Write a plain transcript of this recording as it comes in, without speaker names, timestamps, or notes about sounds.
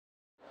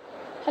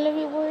Hello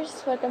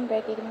viewers, welcome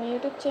back to my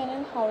YouTube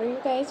channel. How are you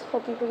guys?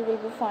 Hope you will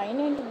be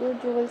fine and good.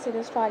 You will see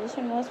the stylish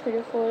and most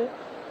beautiful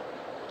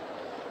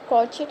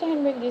crochet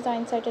handbag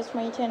design set as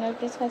my channel.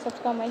 Please guys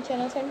subscribe my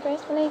channel and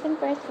press the like and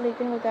press the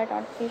bell will get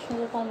notifications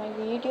of all my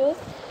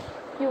videos.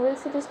 You will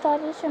see the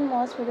stylish and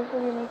most beautiful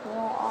unique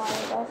all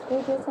of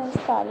videos and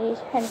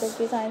stylish handbag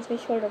designs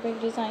with shoulder bag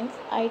designs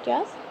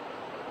ideas.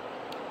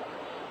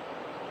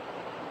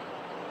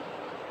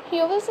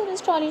 You will see the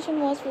stylish and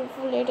most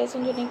beautiful latest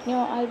and unique new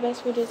all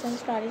best videos and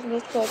stylish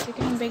best crochet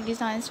handbag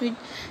designs with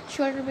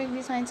shoulder bag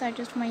designs are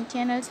just my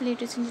channel's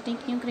latest and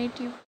unique new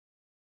creative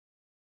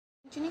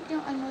unique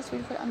new and most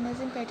beautiful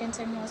amazing patterns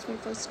and most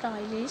beautiful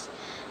stylish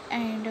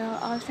and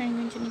outstanding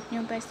and unique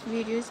new best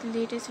videos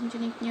latest and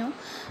unique new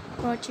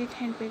crochet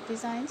handbag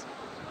designs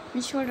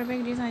with shoulder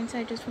bag designs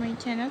are just my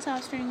channel's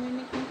outstanding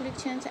unique new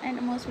collections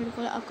and most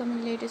beautiful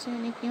upcoming latest and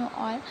unique new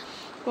all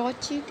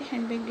crochet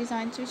handbag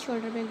designs with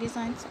shoulder bag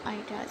designs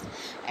ideas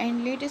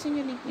and latest and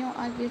unique new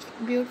all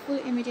beautiful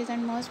images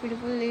and most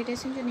beautiful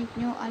latest and unique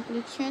new all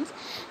collections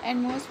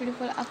and most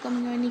beautiful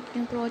upcoming unique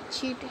new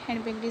crochet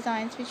handbag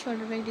designs with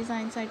shoulder bag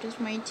designs ideas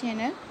my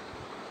channel.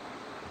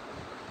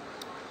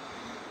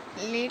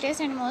 Latest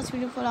and most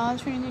beautiful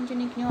outstanding and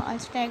unique new all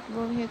stack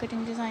bow hair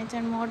cutting designs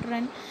and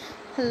modern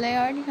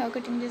layered hair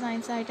cutting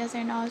designs ideas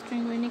and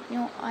outstanding unique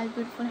new all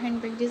beautiful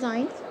handbag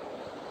designs.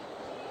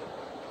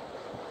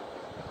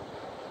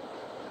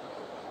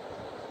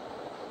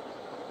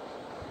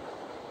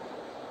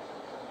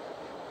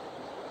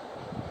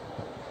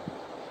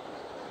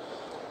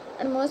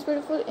 And most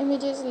beautiful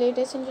images,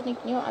 latest and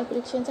unique new art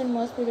collections and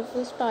most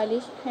beautiful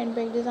stylish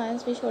handbag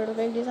designs with shoulder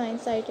bag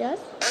designs ideas.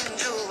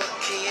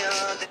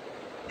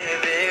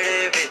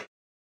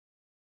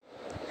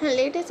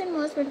 Latest and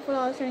most beautiful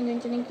outstanding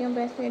and unique new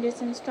best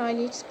videos and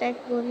stylish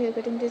stack board hair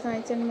cutting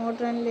designs and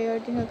modern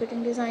layered hair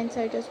cutting designs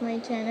ideas my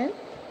channel.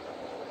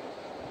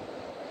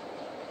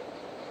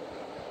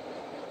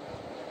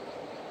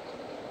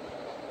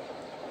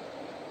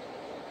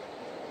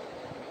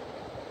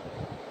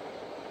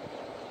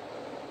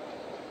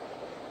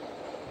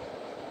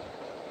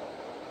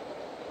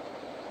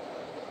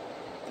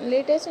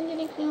 Latest and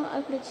unique new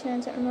art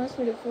collections and most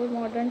beautiful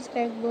modern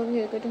stack bow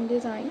hair cutting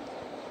design.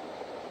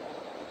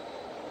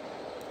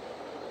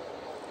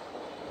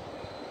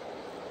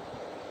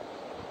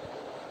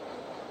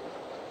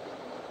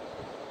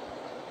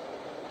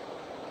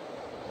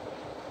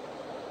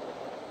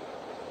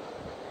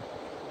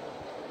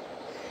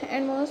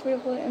 And most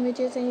beautiful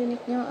images and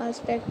unique new art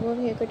stack bow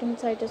hair cutting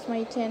site as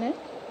my channel.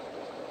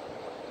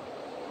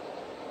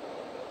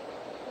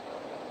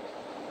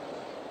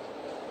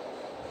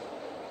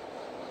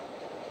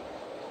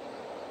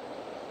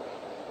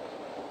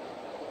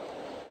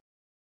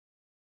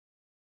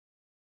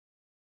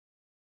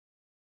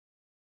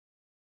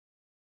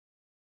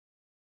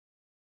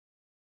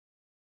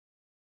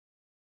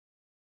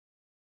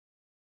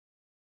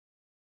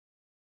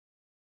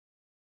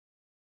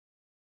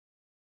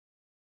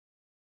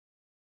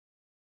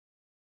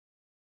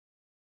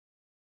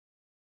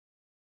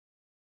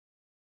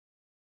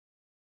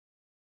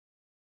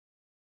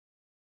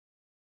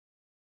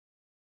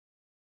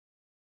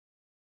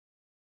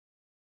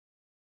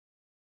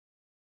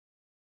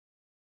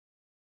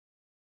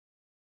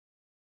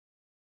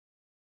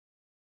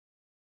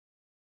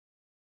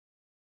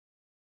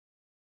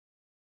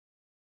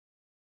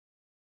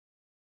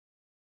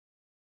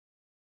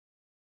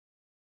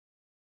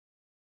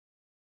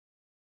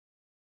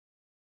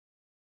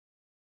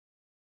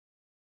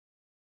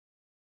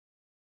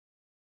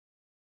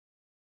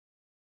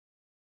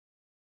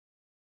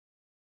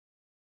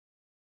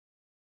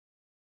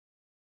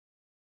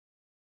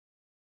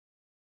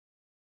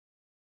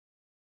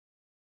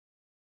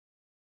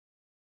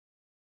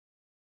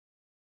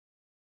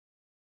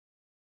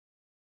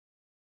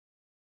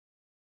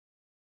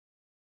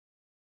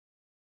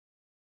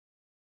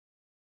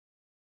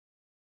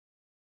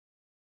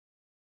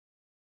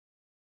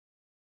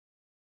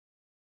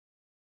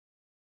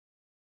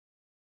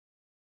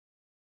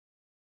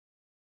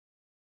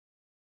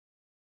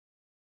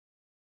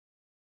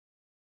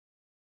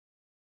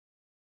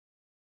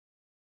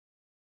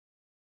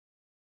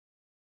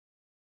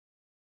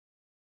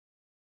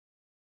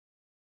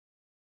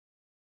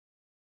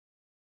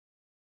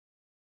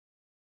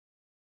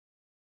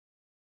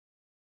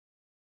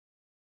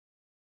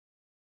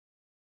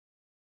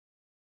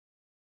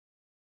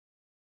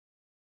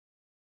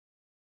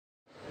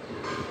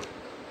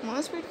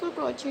 Most beautiful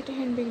crochet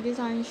handbag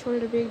designs,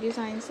 shoulder bag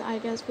designs,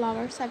 ideas,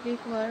 flowers,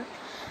 fabric work,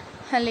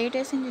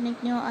 latest and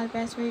unique new all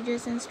best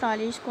videos and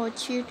stylish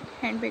crochet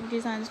handbag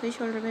designs with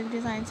shoulder bag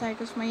designs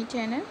ideas my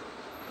channel.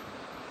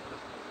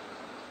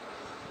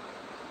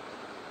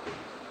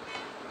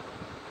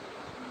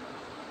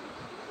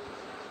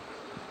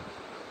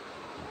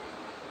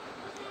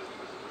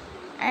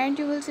 And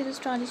you will see the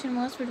stylish and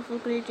most beautiful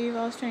creative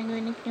outstanding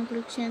unique new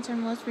collections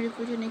and most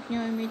beautiful unique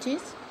new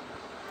images.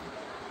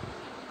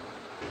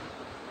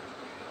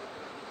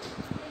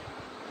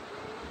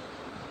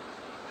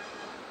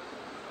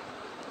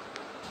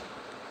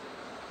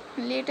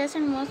 Latest latest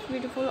and most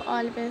beautiful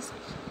all best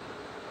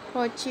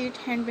crochet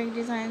handbag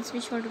designs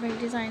with shoulder bag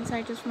designs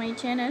I choose my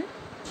channel.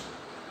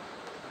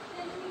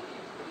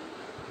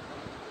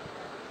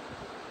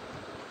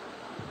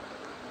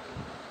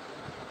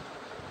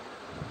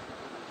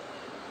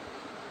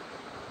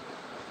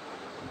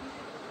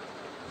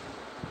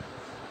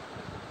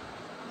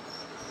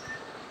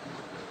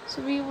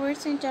 So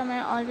viewers, enjoy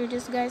my all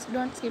videos guys,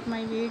 don't skip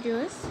my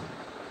videos.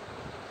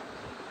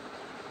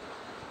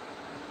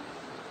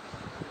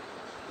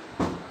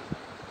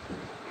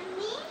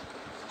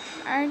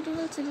 And you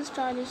will see the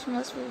stylish,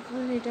 most beautiful,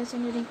 latest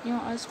and unique new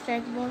or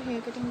stackable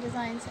hair cutting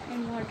designs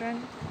and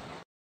modern.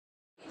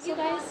 So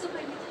guys,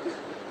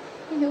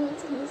 you will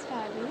see the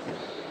stylish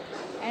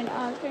and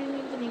all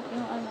trending unique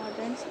new or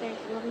modern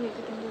stackable hair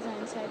cutting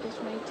designs I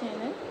choose my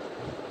channel.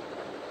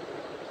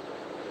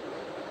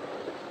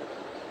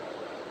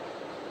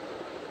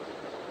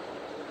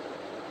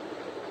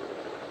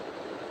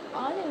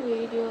 All the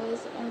videos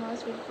and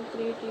most beautiful,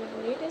 creative,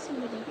 latest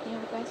and unique new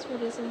best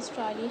videos and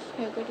stylish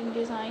hair cutting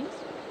designs.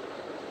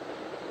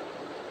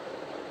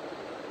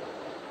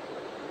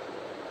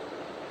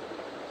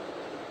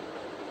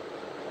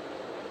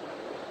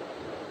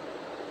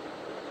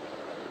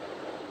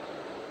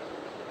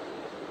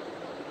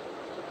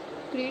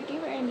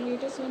 Creative and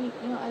latest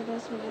unique new all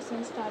best videos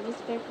and stylish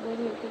stackable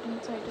hair cutting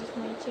I choose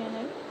my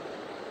channel.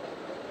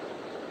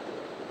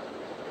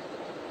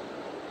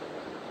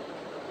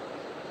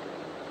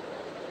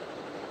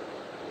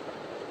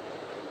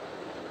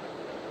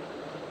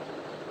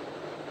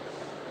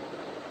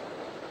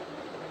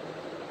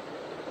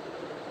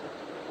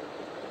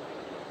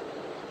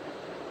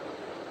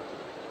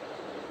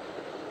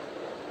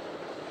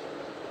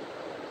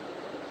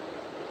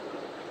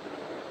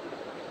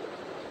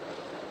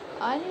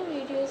 All your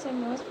videos and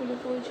most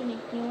beautiful,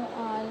 unique, new,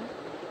 all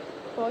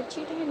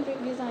crochet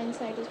handbag designs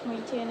I choose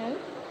my channel.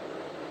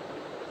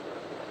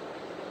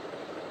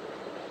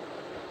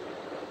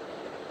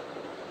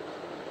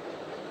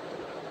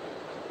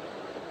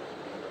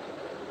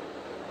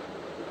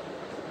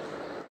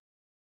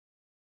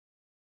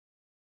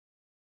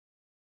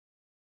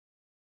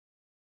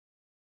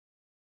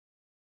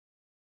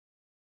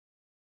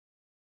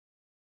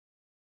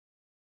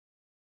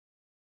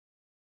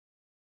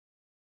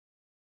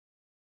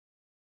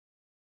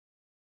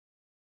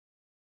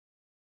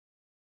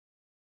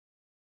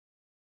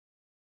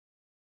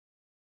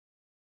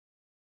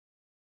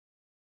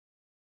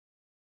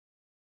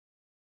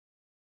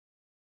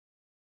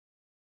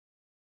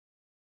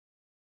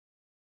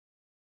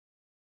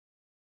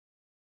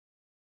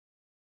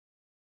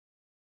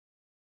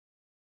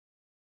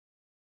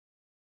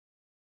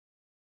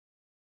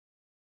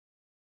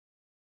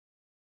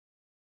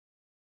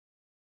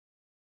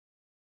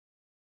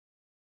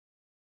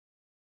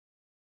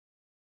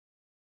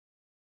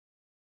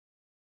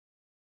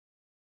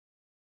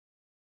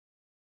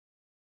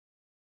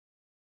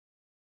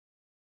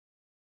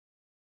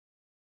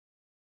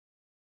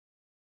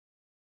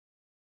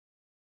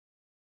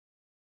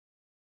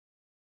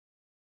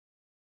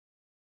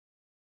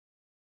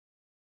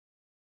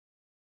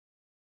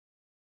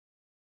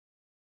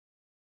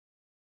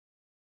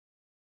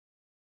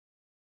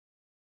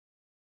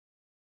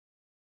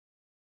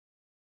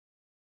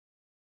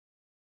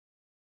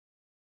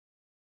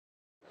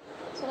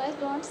 So guys,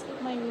 don't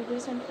skip my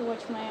videos and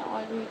watch my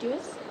all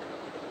videos.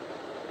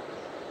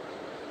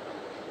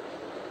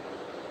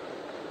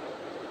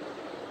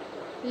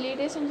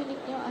 Latest and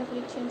unique new art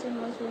collections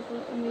and most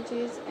beautiful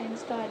images and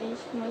stylish,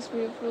 most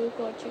beautiful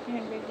crochet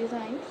handbag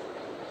designs.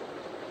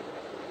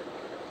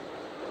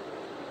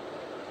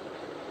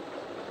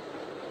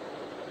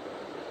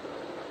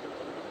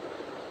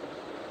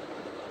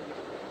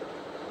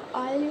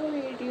 All your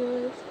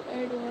videos,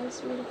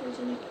 advanced,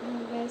 beautiful, unique,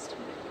 new, best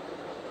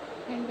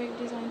handbag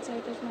designs I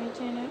choose my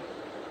channel.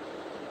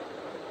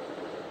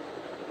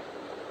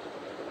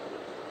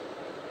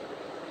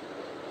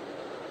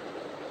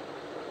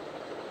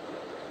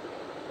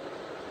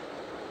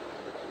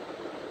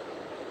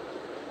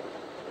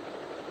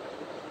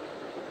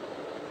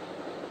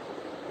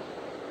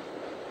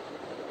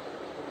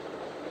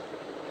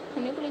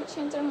 New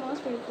collections are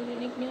most beautiful,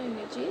 unique, new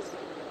images.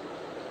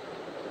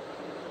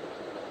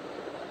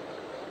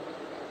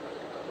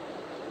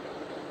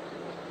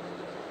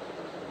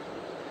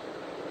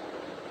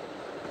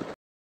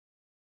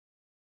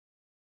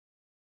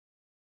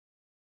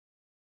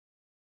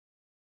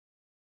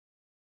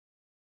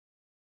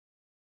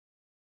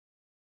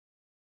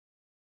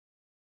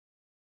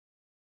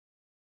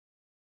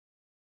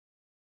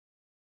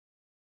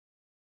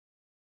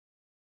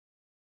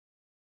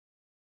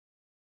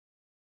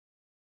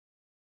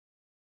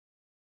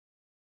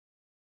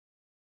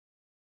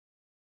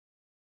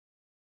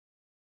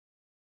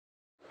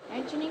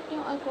 And unique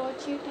new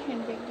crochet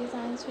handbag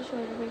designs with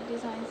shoulder bag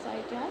designs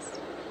I just.